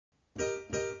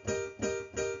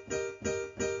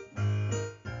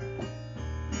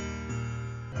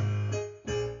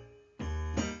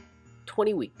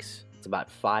20 weeks. It's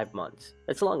about 5 months.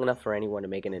 That's long enough for anyone to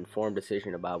make an informed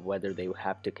decision about whether they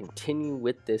have to continue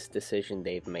with this decision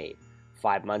they've made.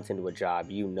 5 months into a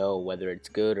job, you know whether it's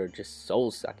good or just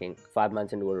soul-sucking. 5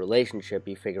 months into a relationship,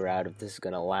 you figure out if this is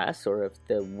gonna last or if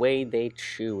the way they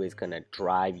chew is gonna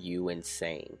drive you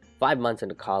insane. 5 months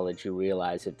into college, you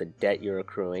realize if the debt you're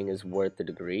accruing is worth the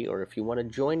degree or if you want to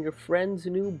join your friend's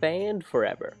new band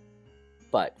forever.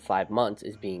 But 5 months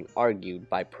is being argued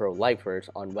by pro-lifers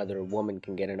on whether a woman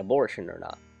can get an abortion or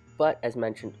not. But as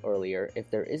mentioned earlier, if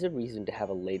there is a reason to have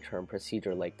a late-term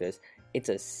procedure like this, it's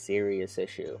a serious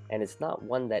issue, and it's not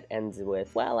one that ends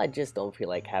with, well, I just don't feel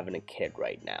like having a kid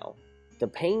right now. The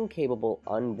Pain-Capable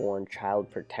Unborn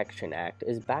Child Protection Act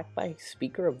is backed by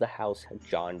Speaker of the House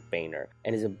John Boehner,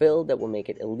 and is a bill that will make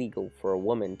it illegal for a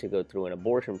woman to go through an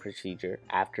abortion procedure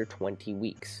after 20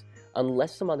 weeks.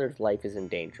 Unless the mother's life is in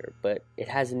danger, but it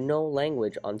has no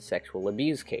language on sexual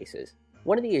abuse cases.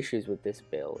 One of the issues with this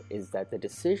bill is that the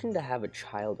decision to have a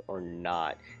child or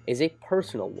not is a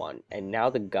personal one, and now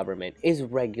the government is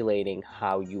regulating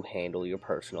how you handle your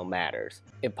personal matters.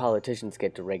 If politicians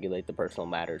get to regulate the personal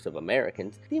matters of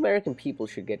Americans, the American people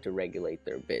should get to regulate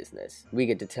their business. We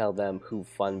get to tell them who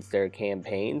funds their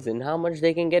campaigns and how much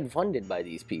they can get funded by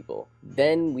these people.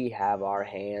 Then we have our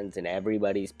hands in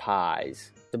everybody's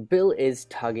pies. The bill is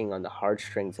tugging on the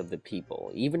heartstrings of the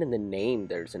people. Even in the name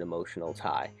there's an emotional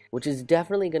tie, which is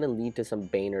definitely going to lead to some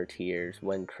Boehner tears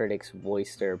when critics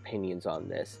voice their opinions on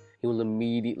this. He will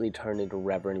immediately turn into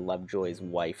Reverend Lovejoy's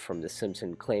wife from The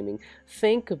Simpsons, claiming,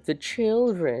 "Think of the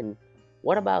children."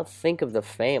 What about think of the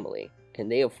family? Can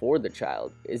they afford the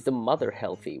child? Is the mother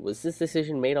healthy? Was this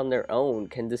decision made on their own?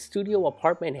 Can the studio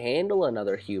apartment handle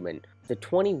another human? The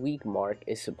 20-week mark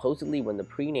is supposedly when the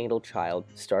prenatal child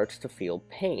starts to feel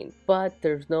pain, but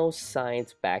there's no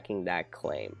science backing that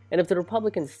claim. And if the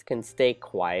Republicans can stay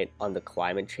quiet on the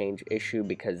climate change issue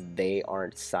because they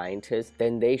aren't scientists,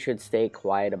 then they should stay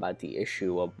quiet about the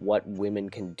issue of what women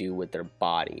can do with their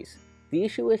bodies. The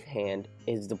issue at hand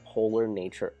is the polar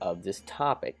nature of this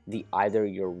topic. The either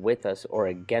you're with us or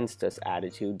against us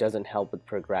attitude doesn't help with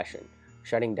progression.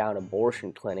 Shutting down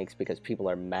abortion clinics because people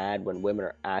are mad when women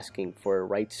are asking for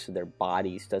rights to their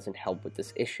bodies doesn't help with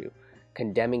this issue.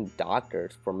 Condemning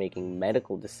doctors for making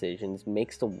medical decisions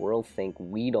makes the world think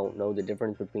we don't know the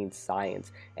difference between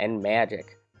science and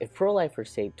magic. If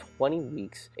pro-lifers say 20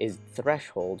 weeks is the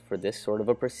threshold for this sort of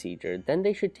a procedure, then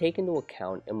they should take into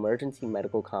account emergency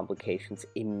medical complications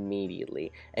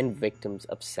immediately and victims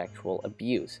of sexual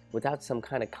abuse. Without some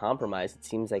kind of compromise, it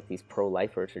seems like these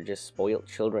pro-lifers are just spoiled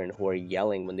children who are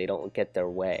yelling when they don't get their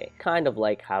way. Kind of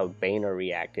like how Boehner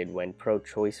reacted when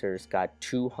pro-choicers got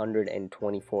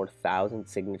 224,000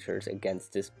 signatures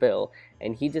against this bill,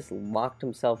 and he just locked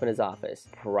himself in his office,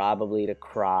 probably to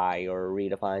cry or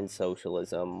redefine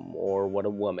socialism or what a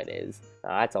woman is.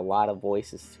 Now, that's a lot of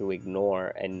voices to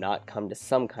ignore and not come to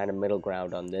some kind of middle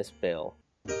ground on this bill.